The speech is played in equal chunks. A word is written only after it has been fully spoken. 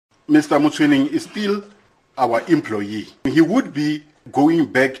Mr. Motsoeneng is still our employee. He would be going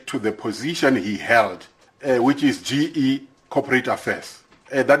back to the position he held, which is GE Corporate Affairs.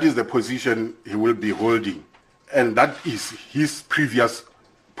 That is the position he will be holding, and that is his previous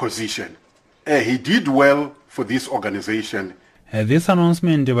position. He did well for this organization. This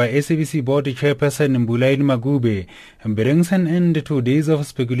announcement by SABC board chairperson Mbulaini Magube brings an end to days of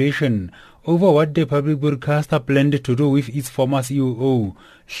speculation over what the public broadcaster planned to do with its former COO,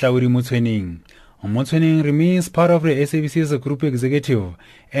 Hlaudi Motsoeneng. Motsoeneng remains part of the SABC's group executive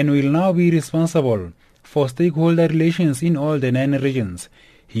and will now be responsible for stakeholder relations in all the 9 regions.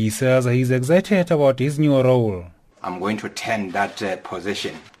 He says he is excited about his new role. I'm going to turn that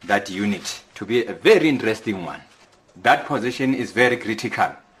position, that unit, to be a very interesting one. That position is very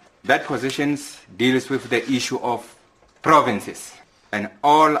critical. That position deals with the issue of provinces, and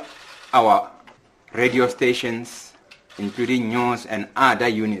all our radio stations, including news and other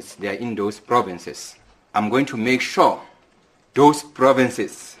units, they are in those provinces. I'm going to make sure those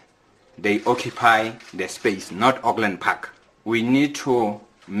provinces, they occupy the space, not Auckland Park. We need to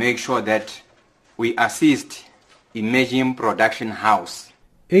make sure that we assist Emerging Production House.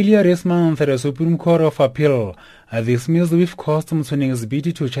 Earlier this month, the Supreme Court of Appeal dismissed with cost Motsoeneng's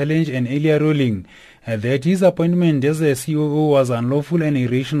bid to challenge an earlier ruling that his appointment as a COO was unlawful and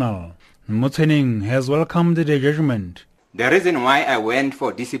irrational. Motsoeneng has welcomed the judgment. The reason why I went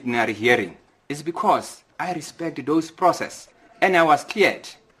for disciplinary hearing is because I respect those process, and I was cleared.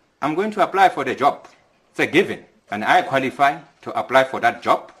 I'm going to apply for the job. It's a given, and I qualify to apply for that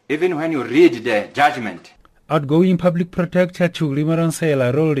job. Even when you read the judgment, outgoing public protector Thuli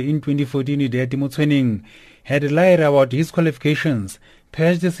Madonsela rolled in 2014 that Motsoeneng had lied about his qualifications,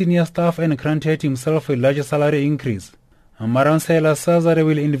 purged the senior staff and granted himself a larger salary increase. Madonsela says that they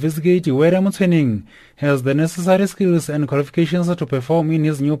will investigate whether Motsoeneng has the necessary skills and qualifications to perform in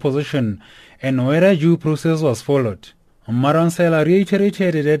his new position and whether due process was followed. Madonsela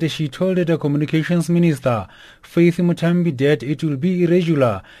reiterated that she told the Communications Minister, Faith Muthambi, that it will be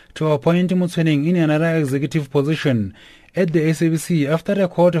irregular to appoint Motsoeneng in another executive position at the SABC after the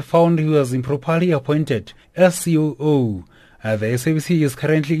court found he was improperly appointed as COO. The SABC is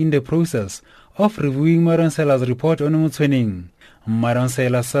currently in the process of reviewing Madonsela's report on Motsoeneng.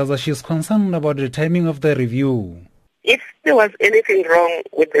 Madonsela says that she is concerned about the timing of the review. If there was anything wrong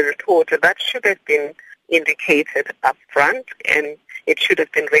with the report, that should have been indicated up front, and it should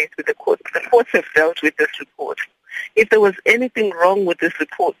have been raised with the court. The courts have dealt with this report. If there was anything wrong with this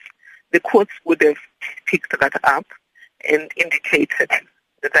report, the courts would have picked that up and indicated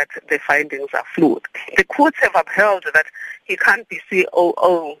that the findings are flawed. The courts have upheld that he can't be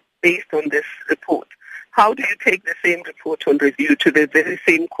COO based on this report. How do you take the same report on review to the very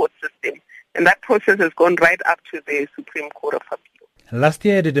same court system? And that process has gone right up to the Supreme Court of Appeal. Last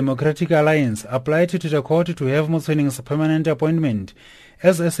year, the Democratic Alliance applied to the court to have Motsoeneng's permanent appointment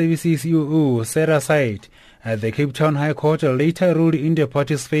as SABC COO set aside. The Cape Town High Court later ruled in the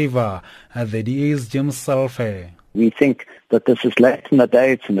party's favor, the DA's James Salfe. We think that this is late in the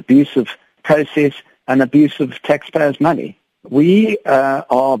day. It's an abusive process, an abuse of taxpayers' money. We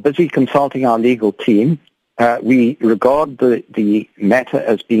are busy consulting our legal team. We regard the matter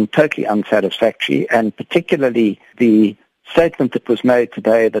as being totally unsatisfactory, and particularly the statement that was made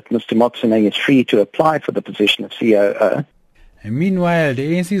today that Mr. Motsoeneng is free to apply for the position of COO. Meanwhile,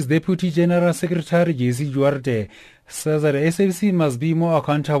 the ANC's Deputy General Secretary J.C. Duarte says that the SABC must be more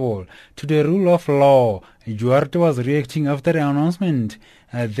accountable to the rule of law. Duarte was reacting after the announcement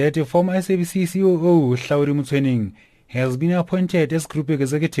that the former SABC COO Hlaudi Motsoeneng has been appointed as Group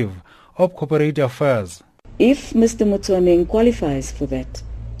Executive of Corporate Affairs. If Mr. Motsoeneng qualifies for that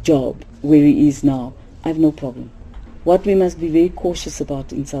job where he is now, I have no problem. What we must be very cautious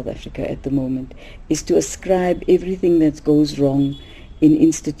about in South Africa at the moment is to ascribe everything that goes wrong in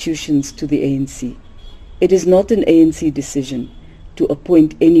institutions to the ANC. It is not an ANC decision to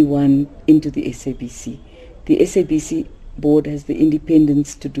appoint anyone into the SABC. The SABC board has the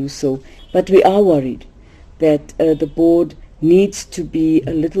independence to do so, but we are worried that the board needs to be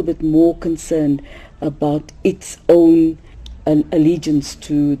a little bit more concerned about its own allegiance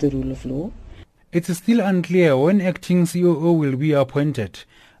to the rule of law. It is still unclear when acting COO will be appointed.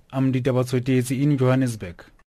 I'm Dita Batsotezi in Johannesburg.